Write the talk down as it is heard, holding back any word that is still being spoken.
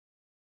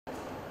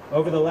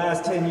Over the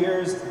last 10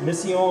 years,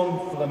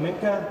 Mision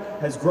Flamenca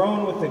has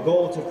grown with the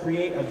goal to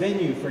create a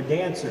venue for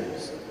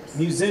dancers,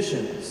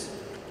 musicians,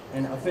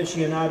 and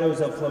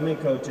aficionados of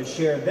flamenco to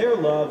share their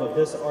love of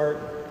this art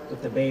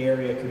with the Bay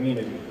Area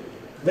community.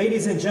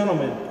 Ladies and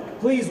gentlemen,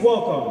 please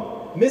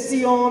welcome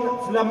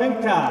Mision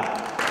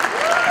Flamenca.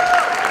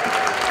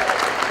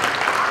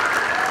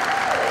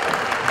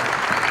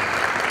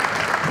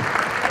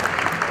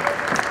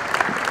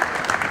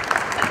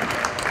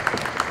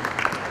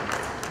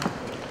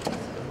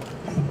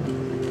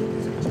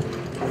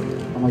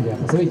 Vamos allá,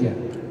 Sevilla.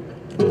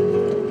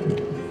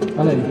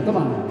 Vale,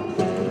 toma.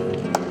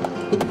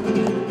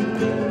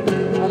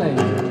 Vale.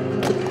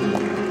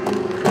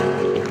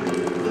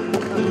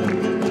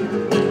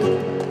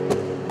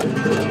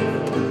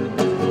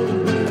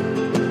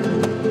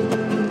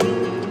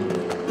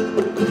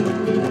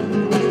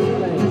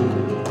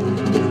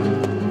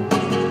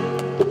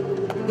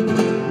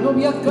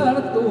 Novia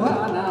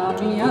cartujana,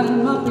 mi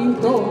alma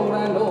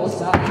pintora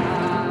losa.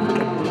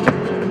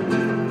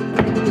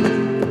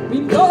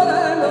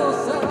 Pintora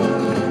losa,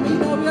 mi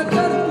novia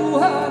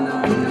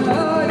cartujana,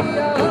 ay,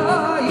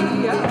 ay,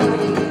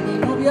 ay, mi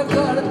novia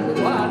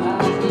cartujana,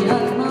 mi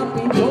alma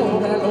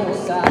pintora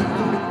losa.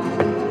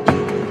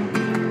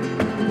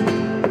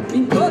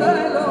 Pintora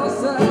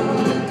losa,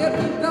 que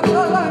pinta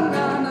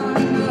palangana,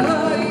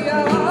 ay,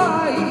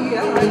 ay,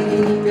 ay,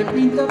 que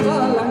pinta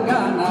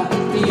palangana,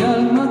 mi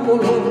alma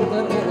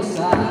color de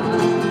rosa.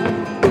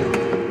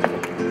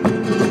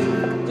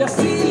 Y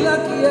así la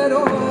quiero,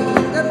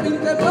 que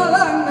pinte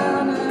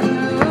palangana,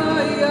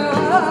 ay,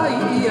 ay,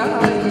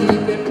 ay,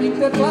 que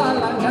pinte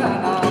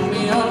palangana,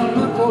 mi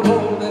alma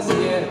color de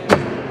cielo.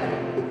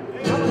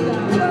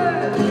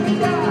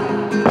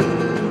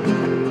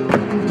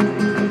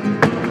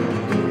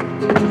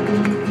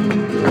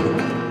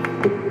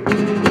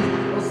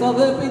 Rosa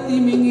de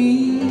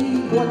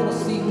pitimini, 4 o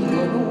 5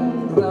 en un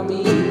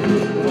ramito,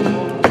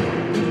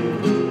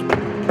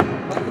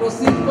 4 o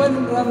 5 en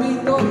un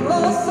ramito,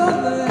 rosa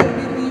de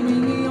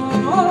pitimini,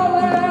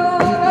 ole,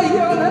 ole,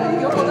 ole,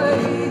 ole,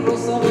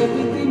 rosa de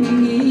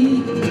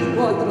pitimini,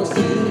 4 o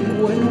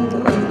 5 en un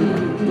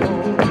ramito,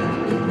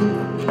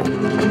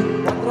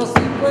 4 o 5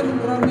 en un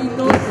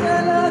ramito, se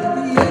la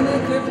tiene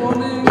que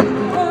poner,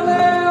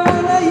 ole,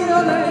 ole,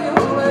 ole,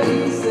 ole,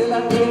 y se la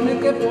tiene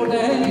que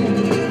poner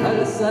al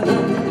San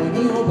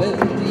Antonio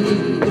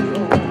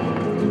bendito.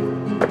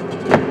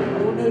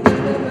 Con el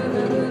bebé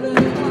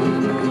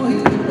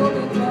manojito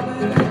de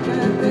claveles que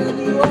te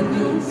dio a ti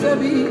un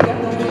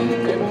sevillano,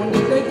 qué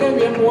bonita y qué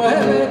bien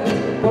mueve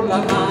por la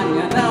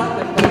mañana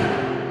temprano.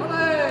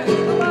 ¡Ole!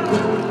 ¡Toma!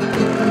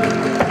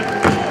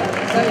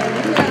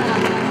 ¡Sevilla!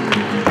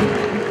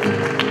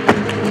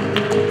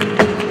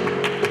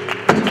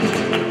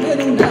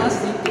 Tiene una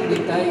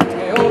cinturita y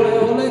que ole,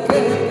 ole,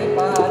 ¿qué te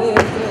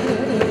parece?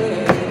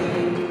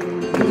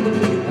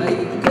 Ay,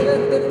 ¿qué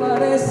te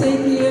parece? Y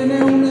tiene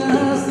una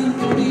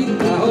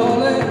cinturita,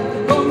 ole,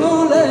 con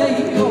ole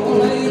y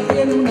ole, y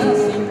tiene una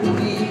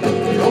cinturita,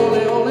 que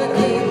ole, ole,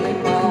 ¿qué te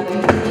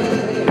parece?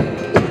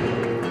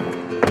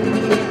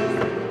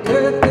 ¿Qué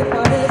te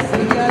parece?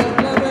 Y al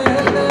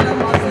clavel de la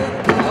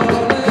maceta,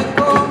 ole,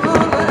 con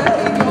ole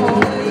y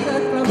ole, y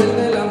al clavel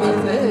de la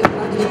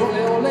maceta, que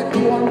ole, ole,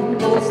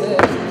 cuando se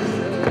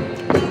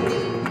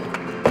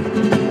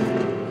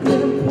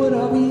quien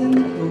fuera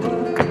viento para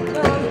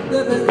andarte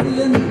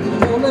vestiendo,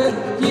 ole,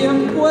 quien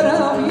fuera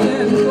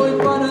viento y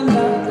para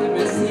andarte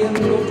me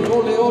siento, que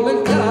ole, ole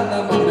en cada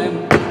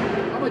momento.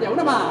 Vamos ya,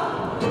 una más.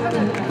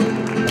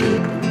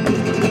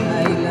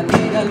 Ahí la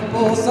tira al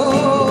pozo,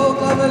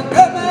 cabel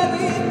que me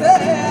diste,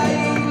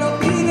 ahí lo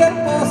tira al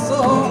pozo,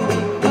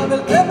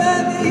 cabel que me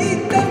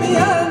diste, mi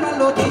alma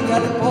lo tira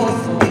al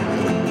pozo.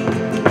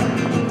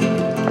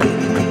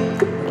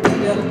 Lo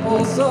tira al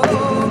pozo,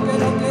 que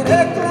no quiere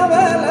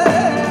claveles,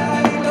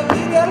 ahí lo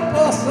tira al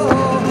pozo,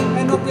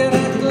 que no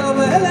quiere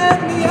claveles,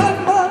 mi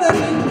alma de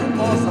mi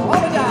hermoso.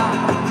 ¡Vamos ya!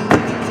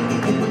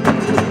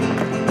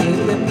 ¿Qué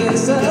te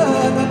pesa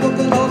tanto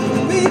que lo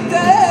tuviste?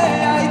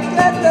 Ay,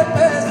 ¿qué te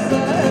pesa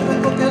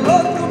tanto que lo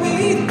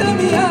tuviste?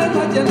 Mi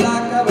alma allá en la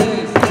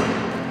cabeza.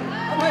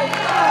 ¡Vamos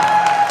allá!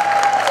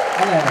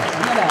 ¡Vale,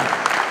 señora!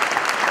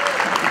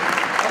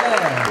 ¡Vale!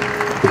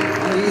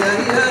 ¡Ay,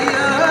 ay, ay,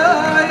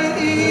 ay!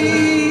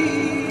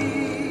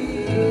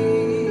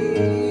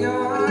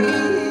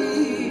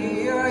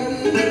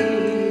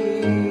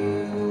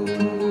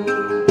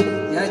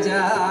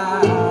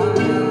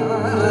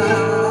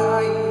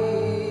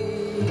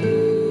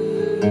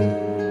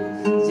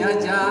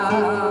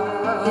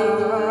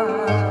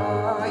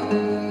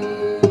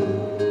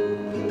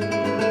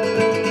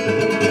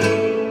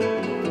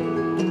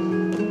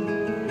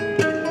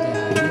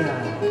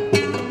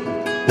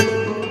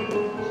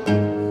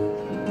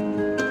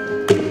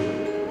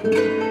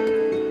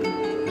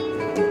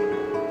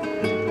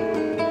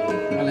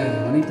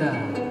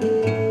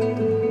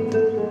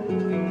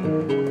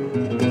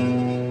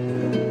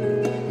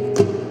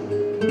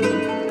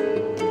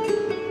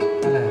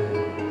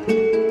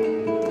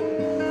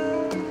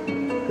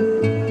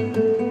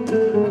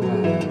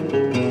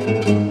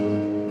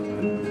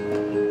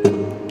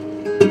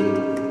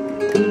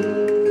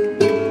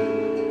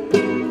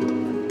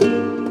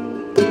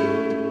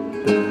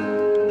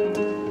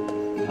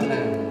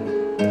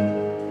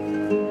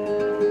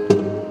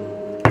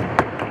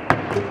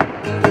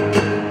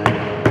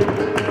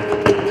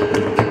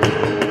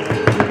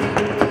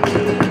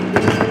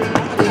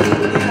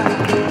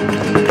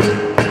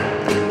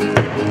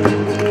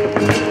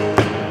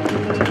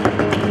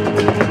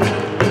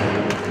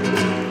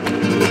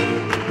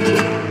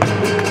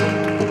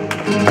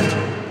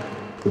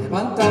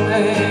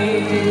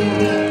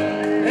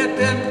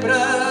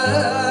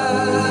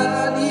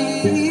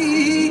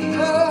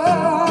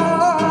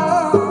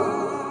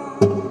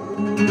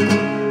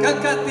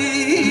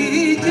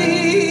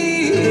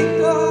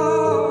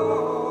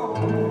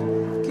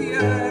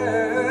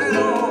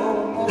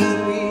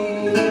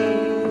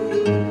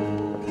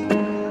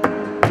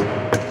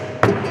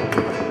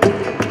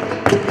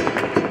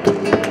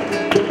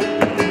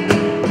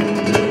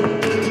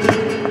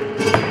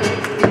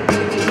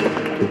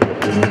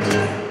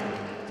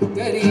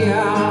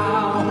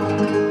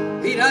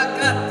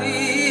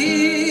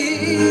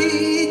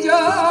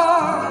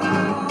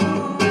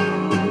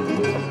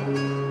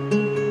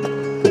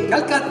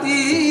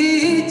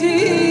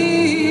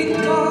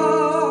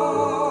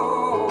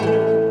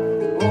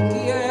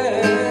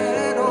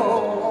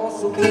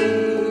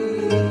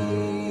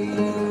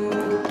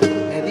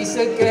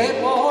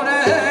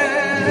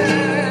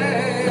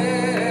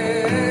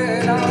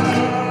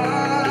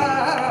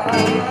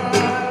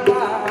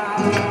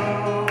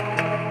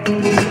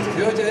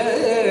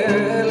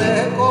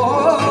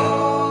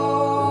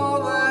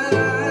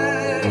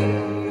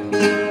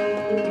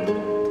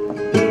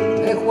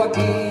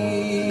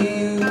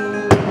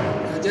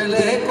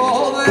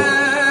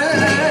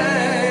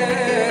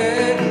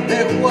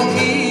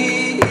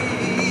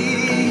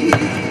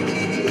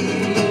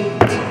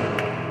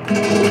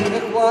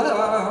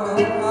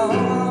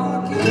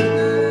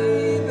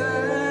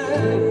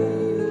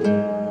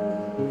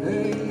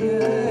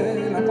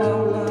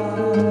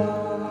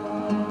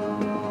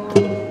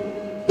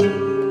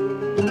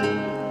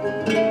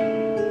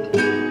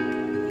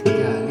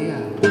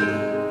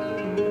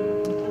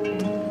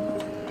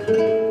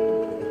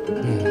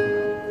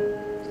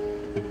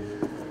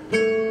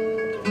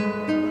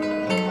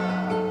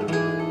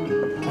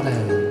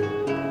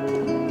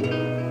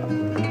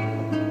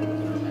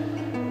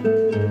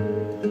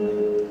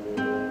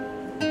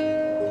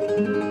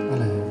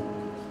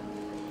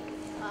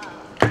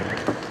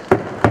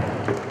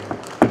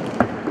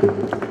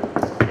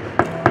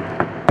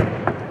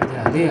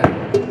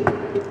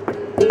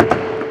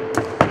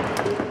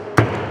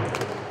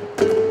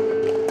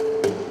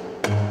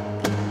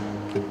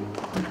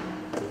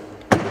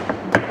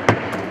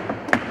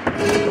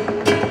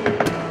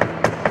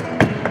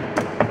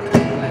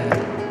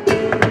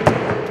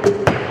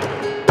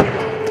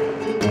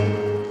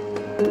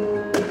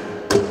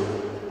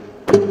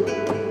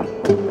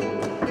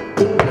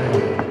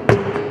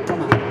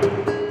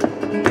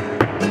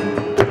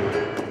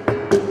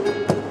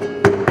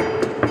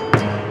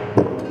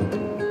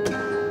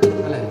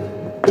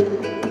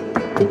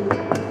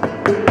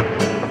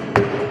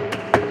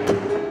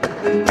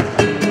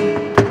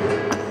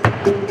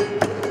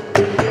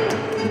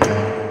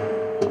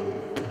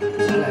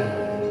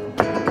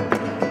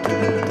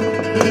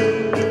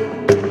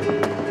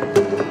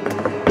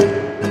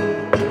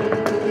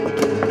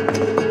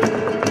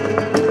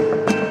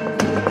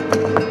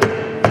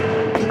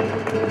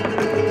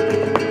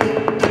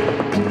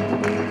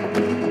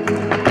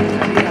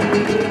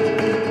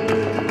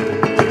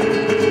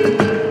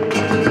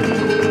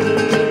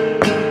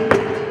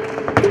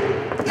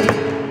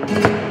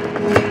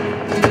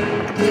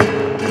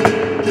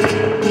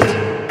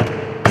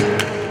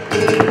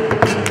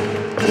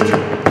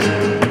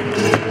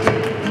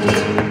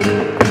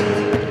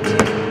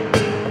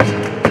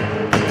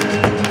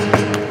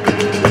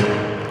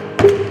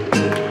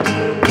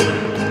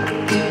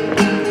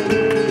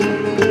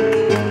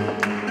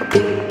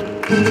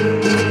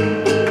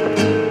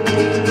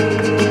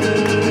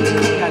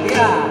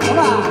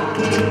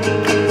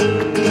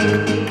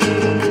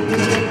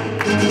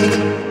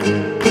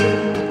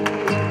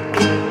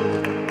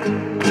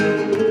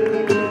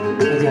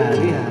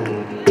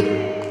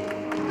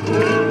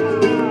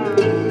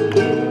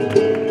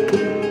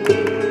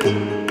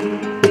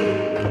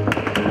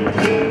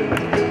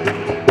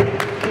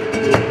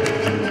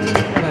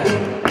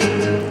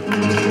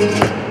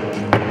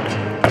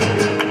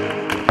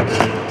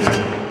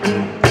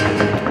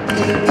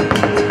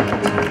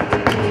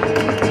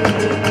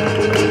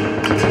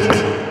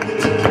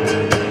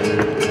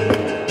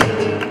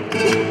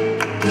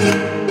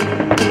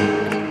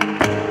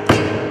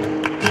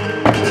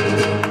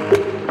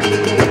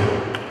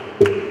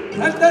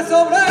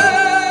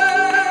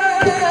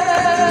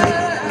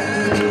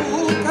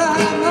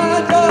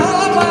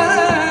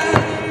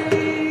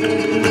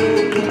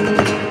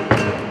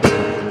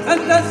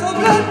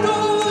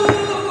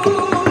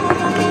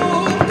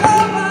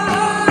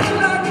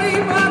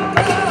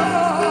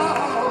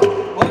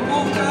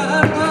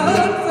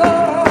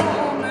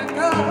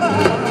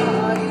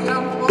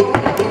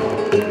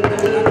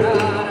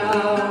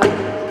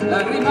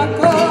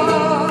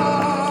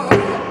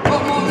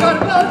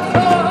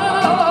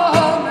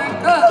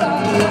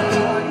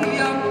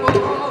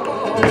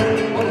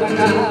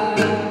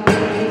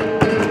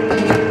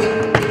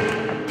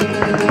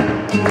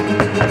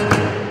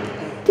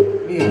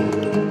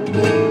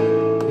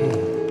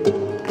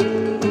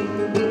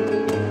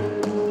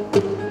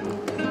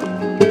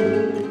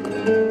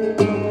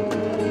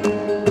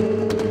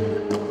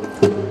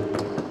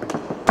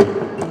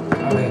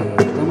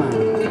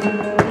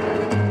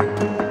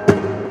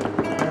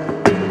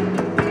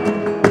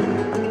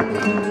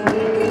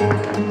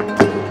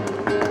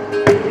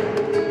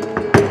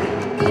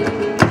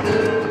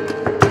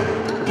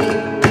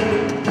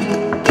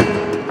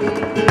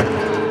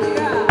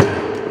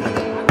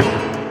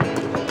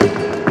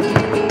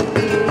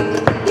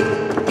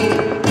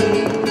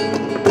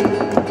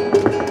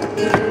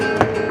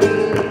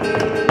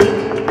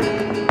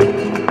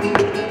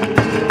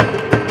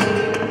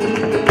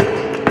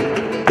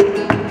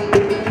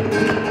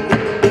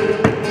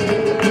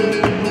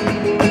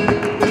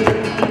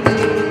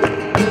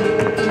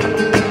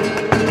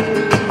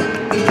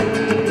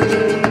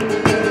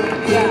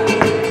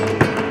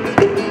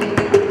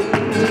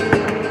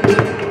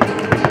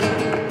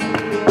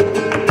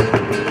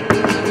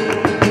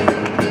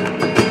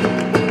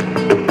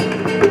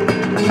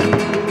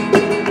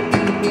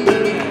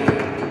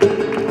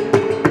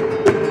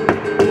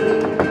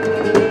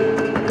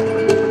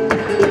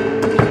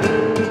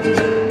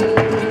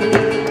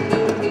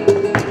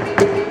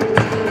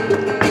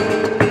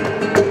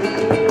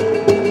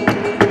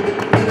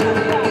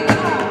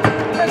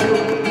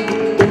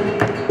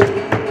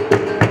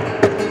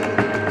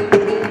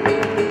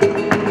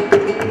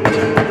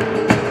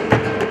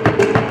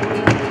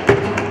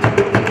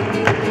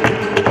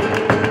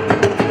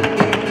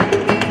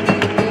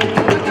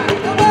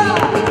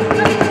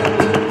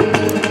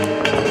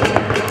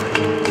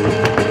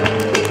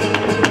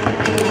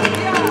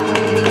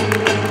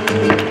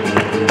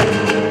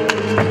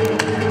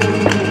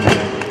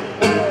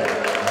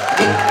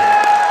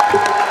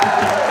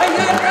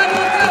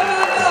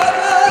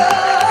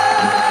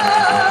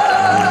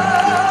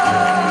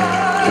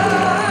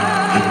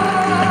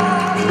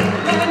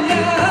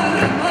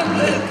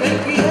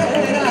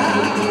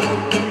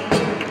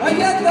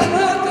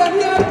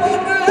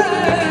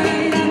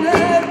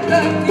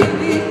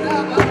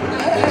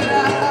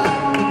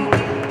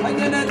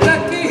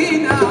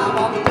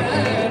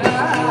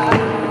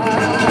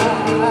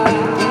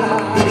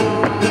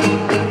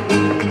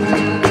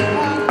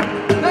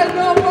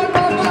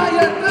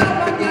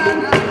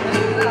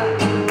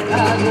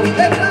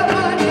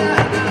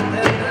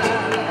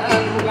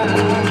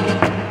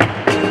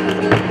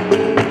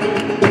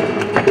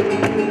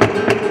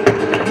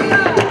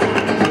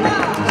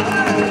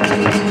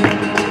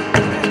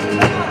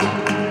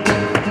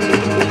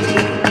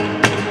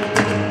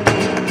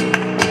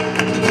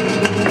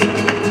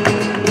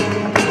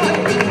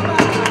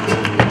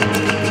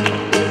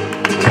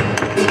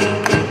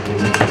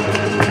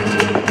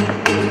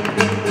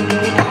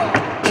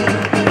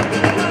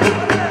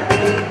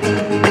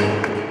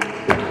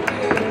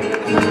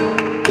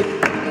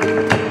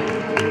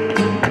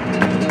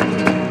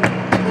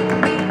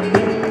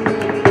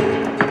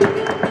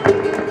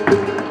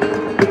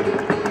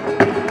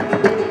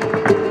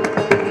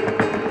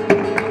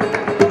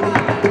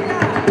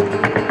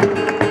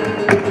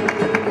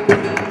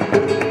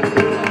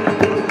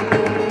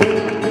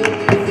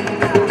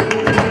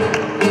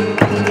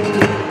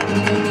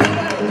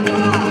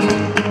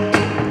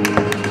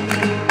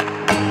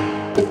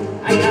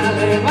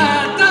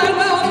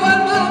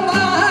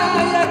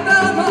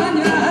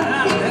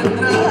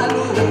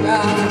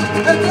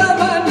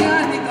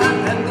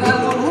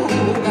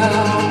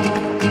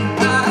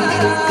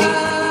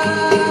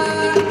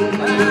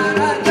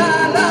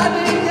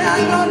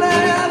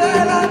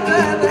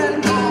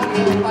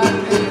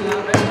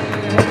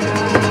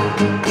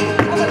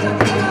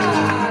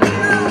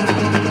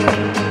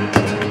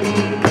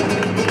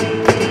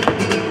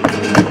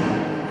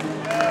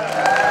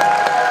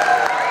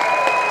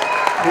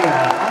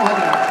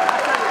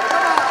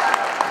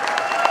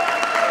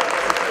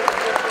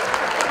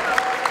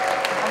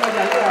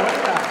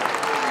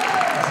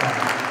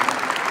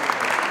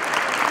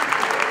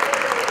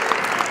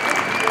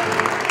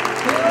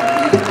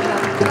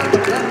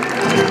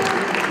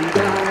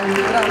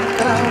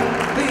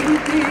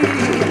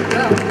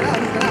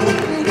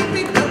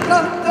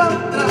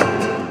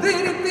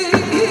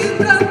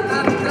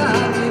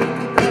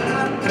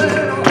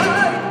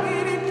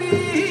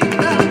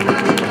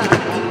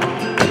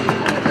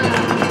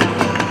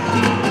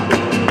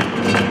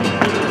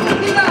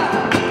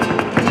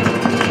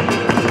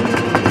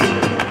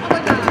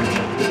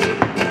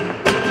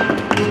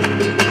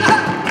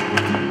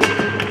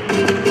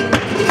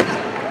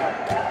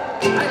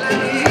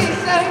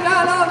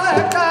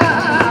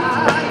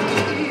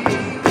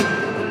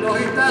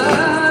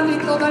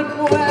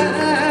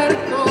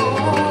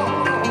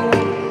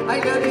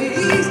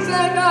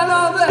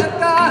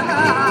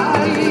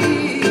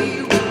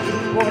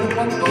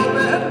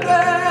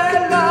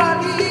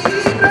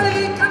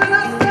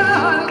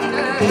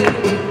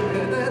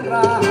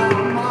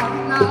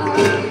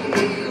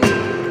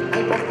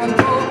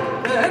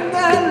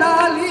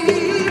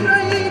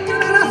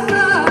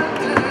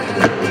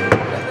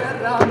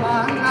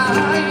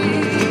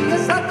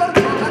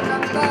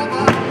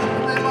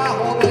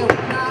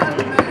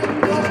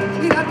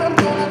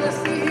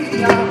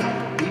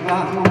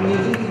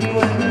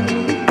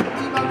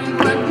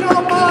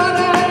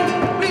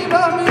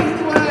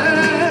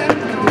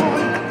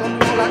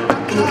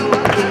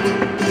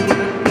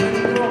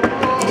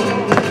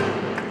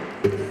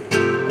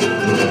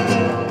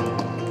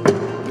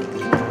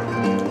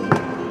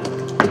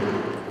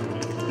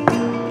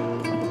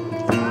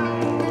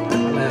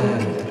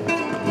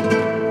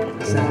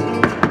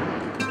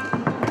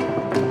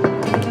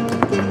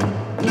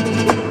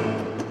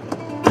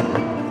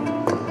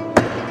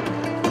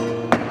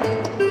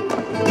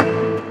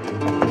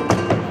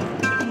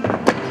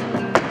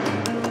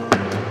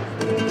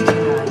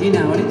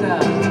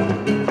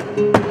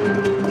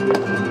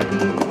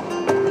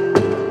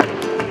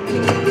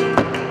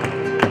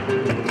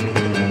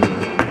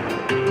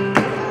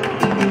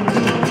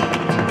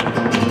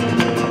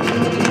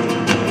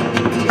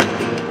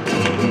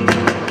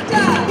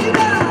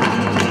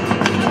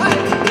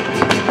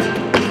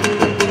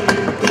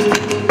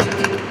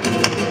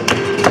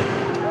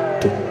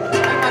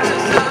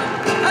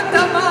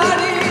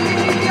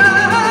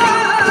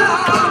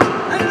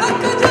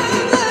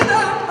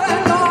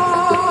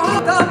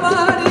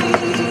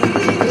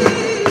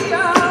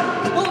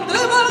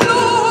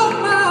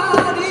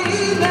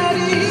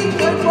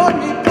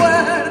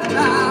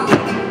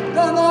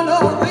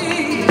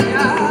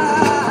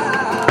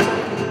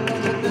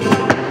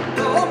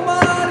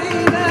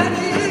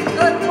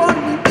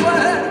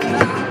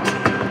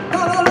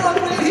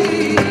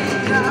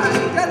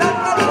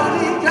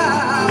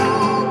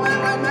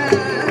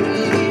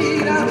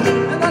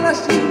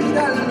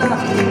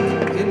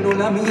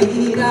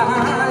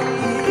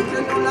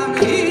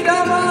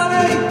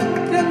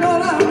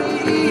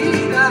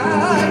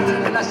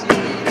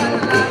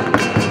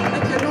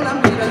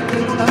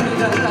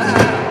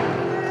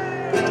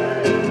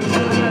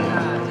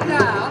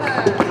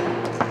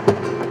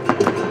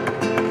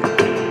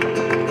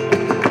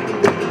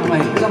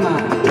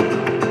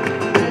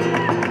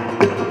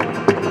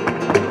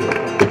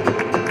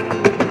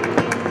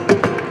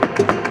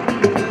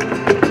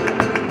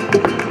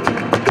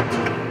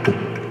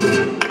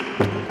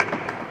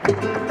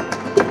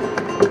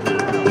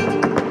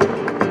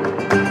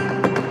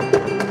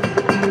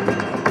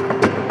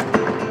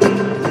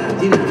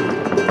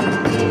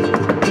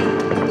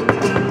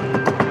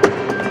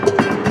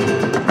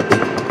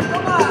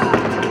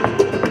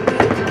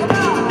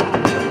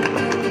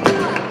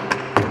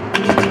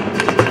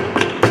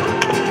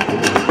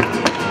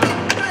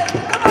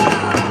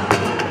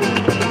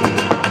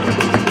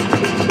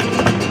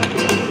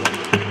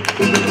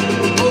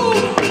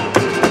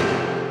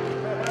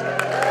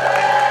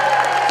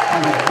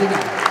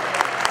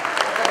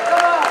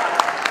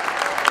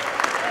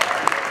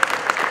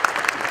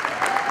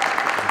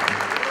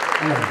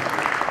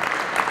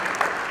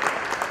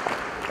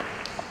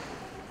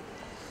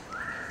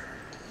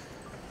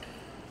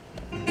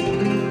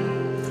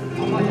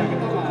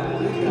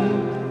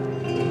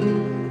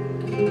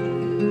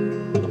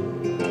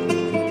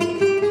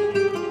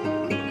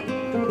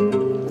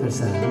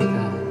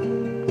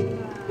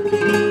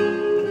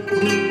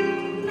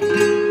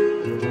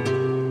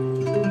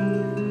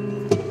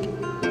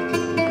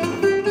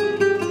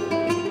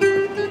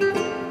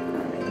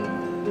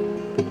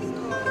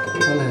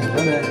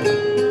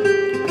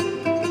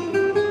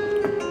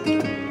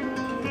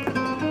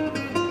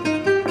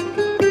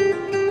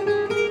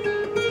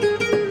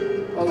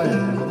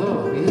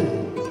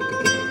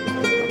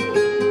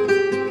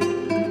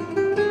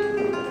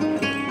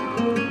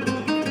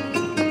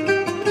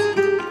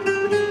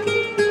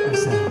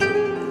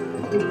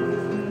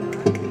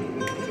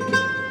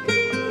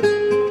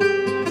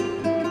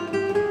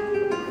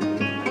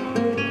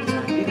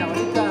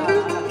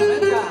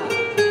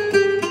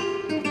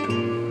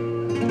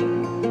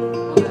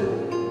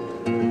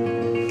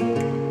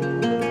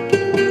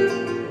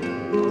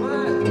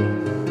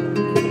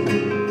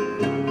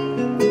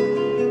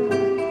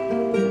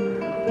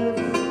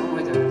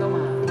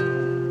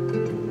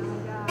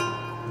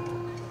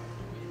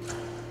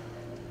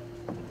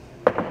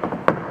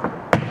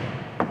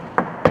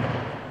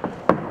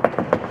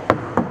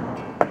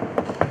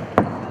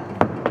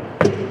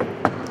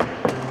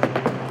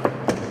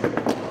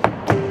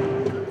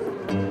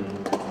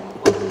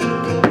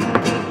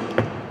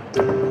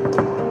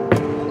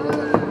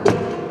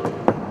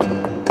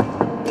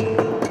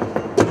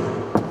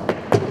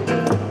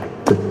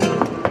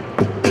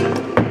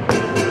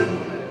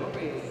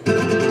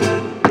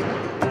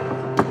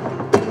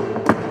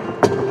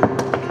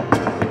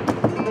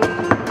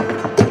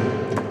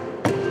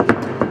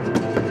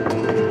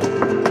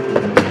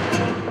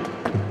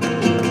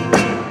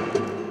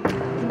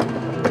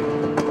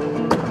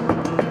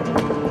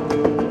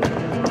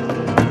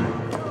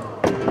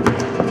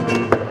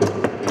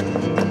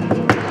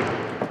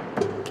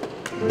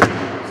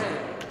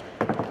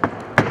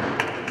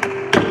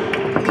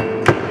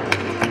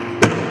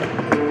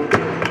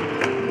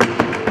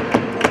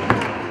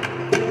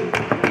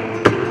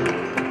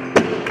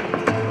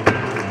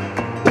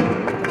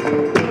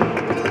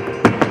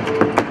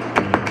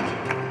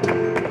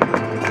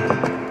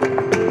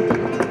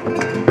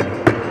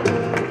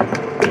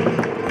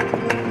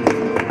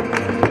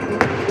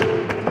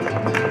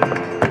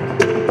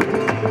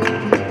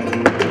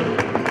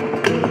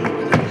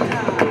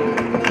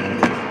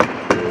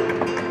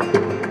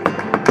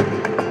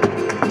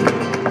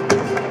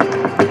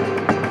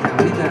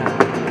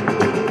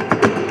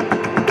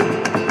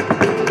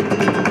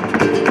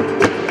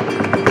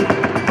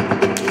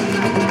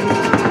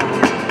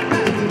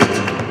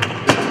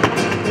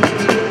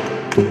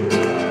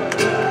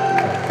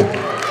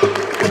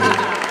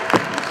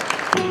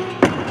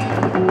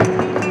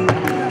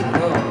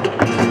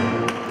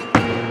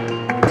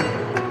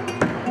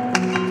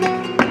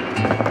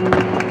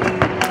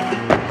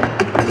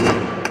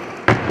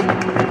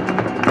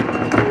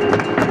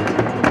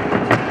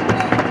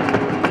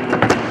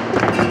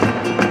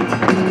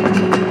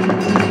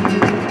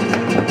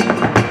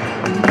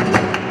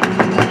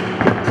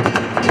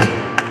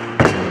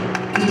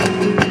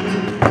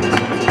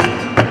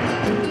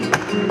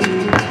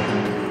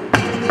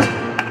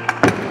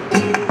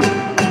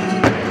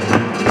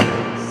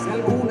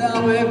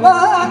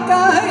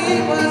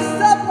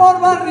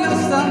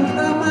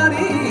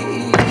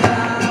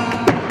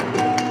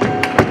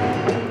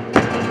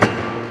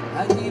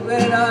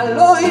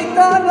 los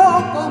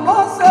gitanos como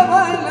se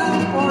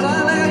bailan por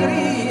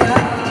alegría,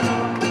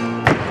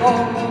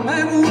 como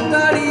me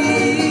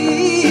gustaría,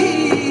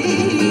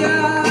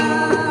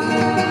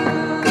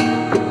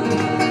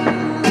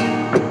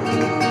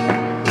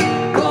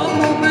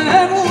 como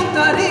me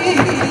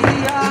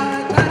gustaría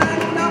estar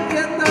en una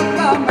fiesta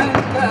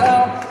flamenca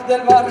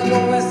del barrio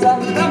de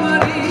Santa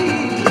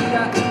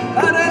María,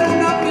 estar en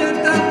una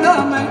fiesta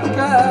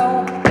flamenca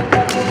del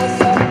barrio de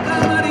Santa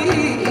María.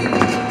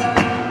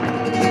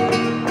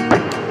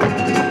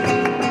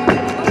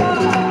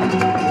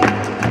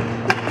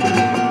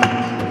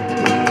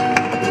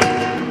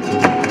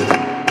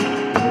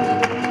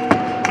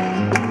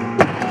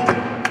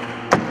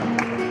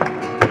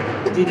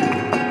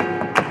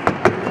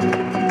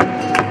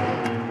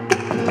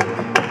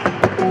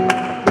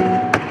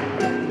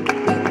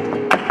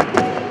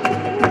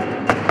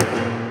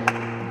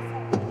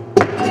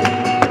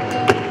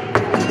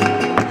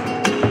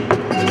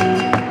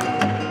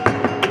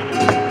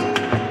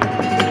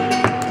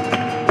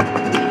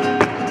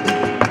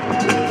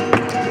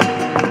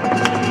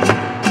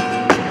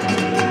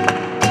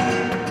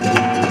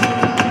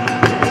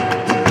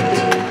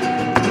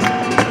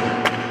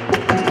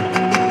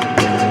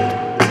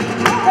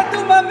 Que tú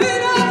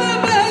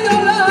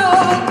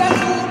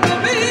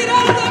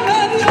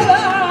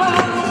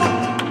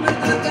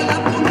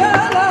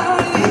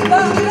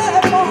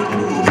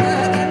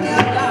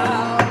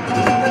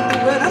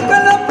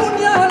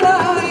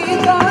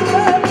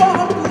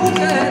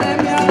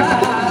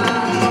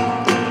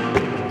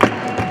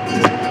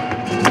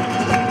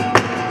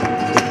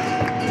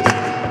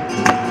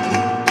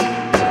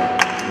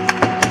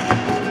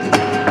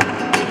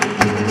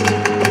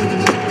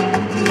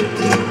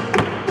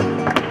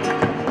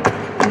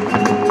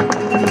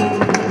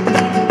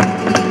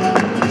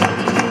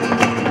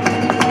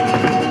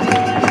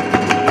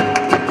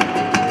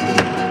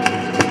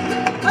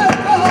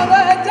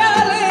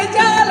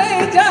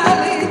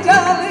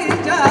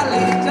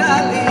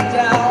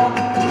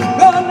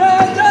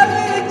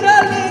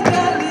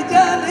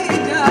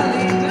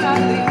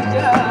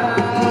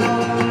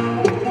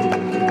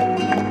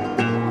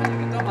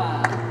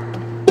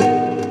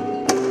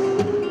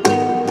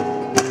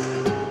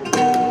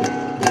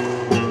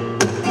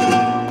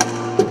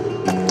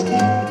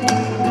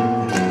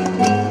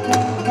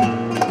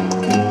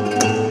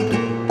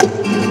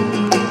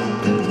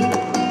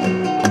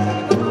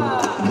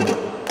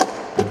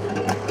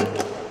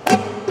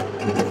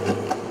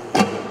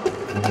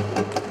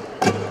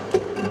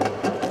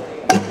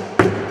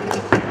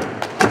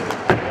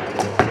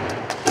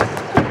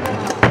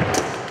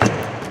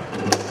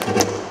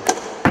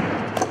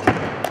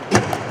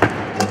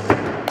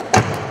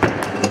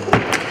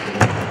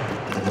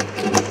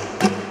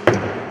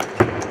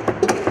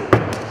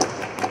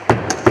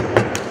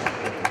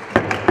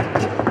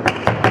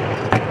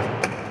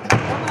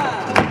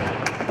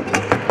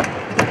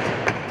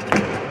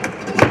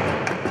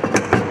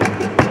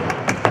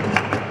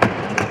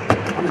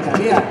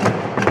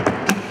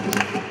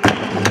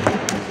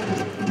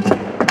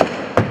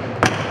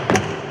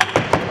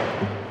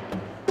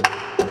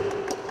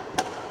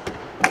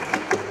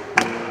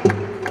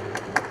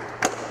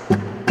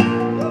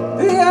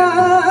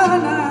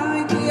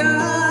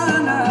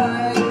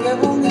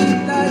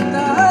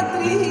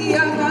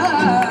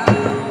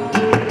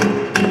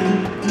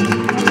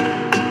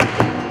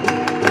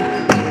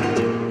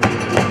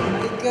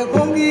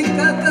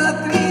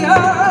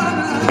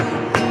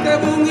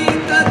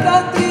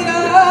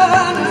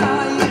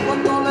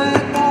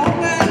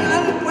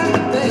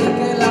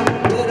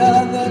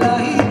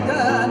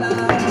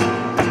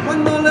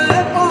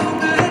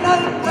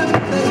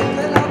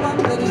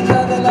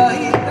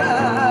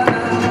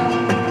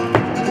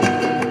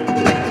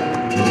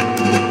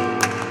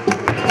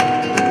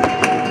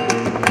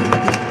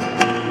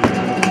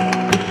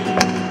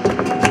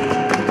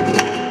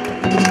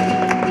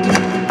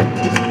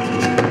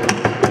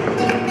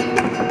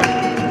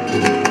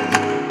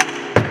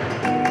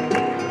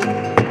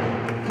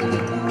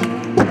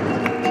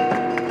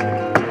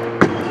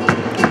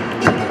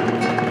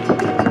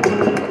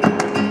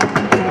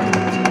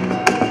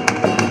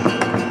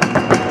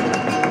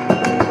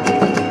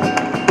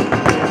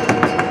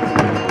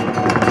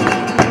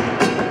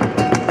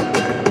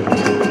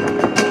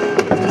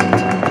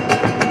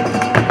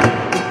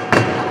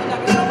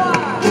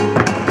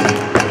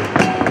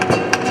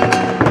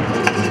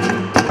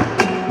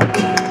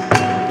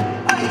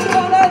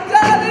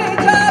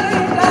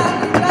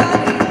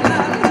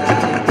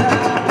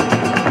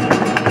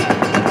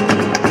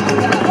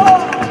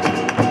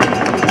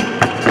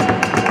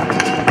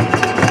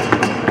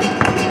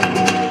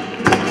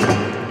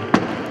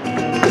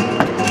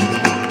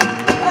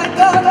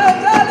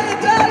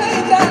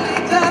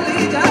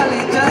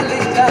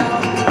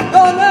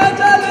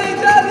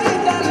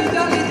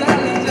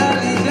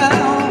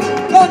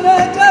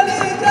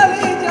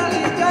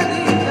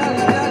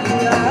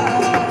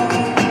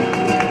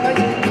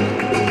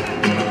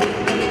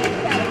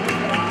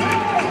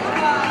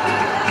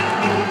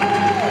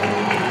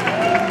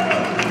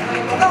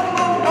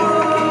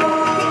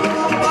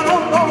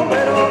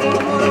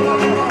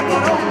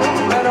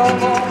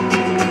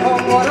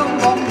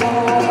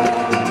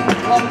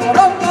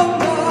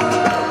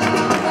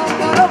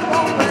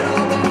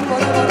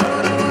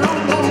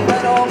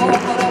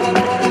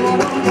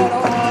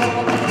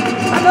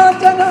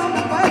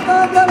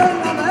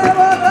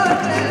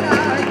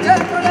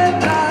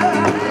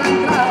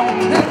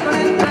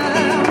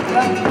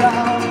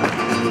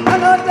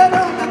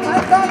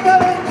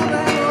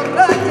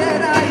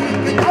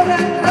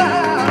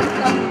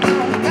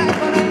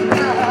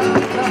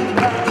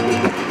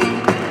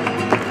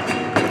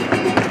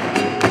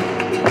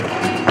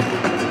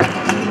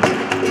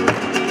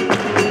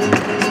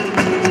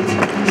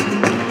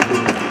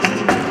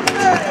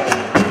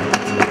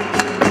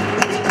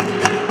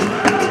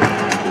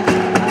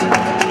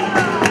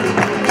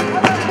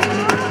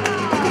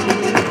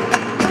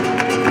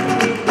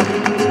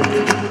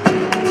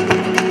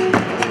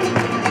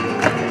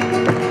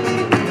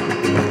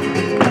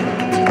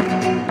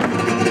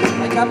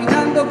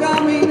caminando,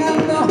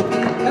 caminando,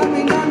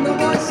 caminando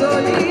voy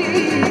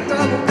solito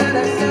a buscar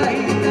a esa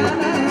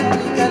gitana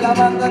que la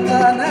banda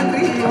está en el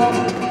río.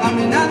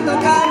 Caminando,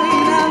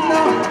 caminando,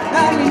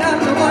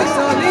 caminando voy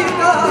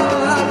solito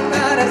a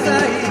buscar a esa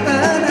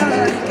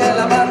gitana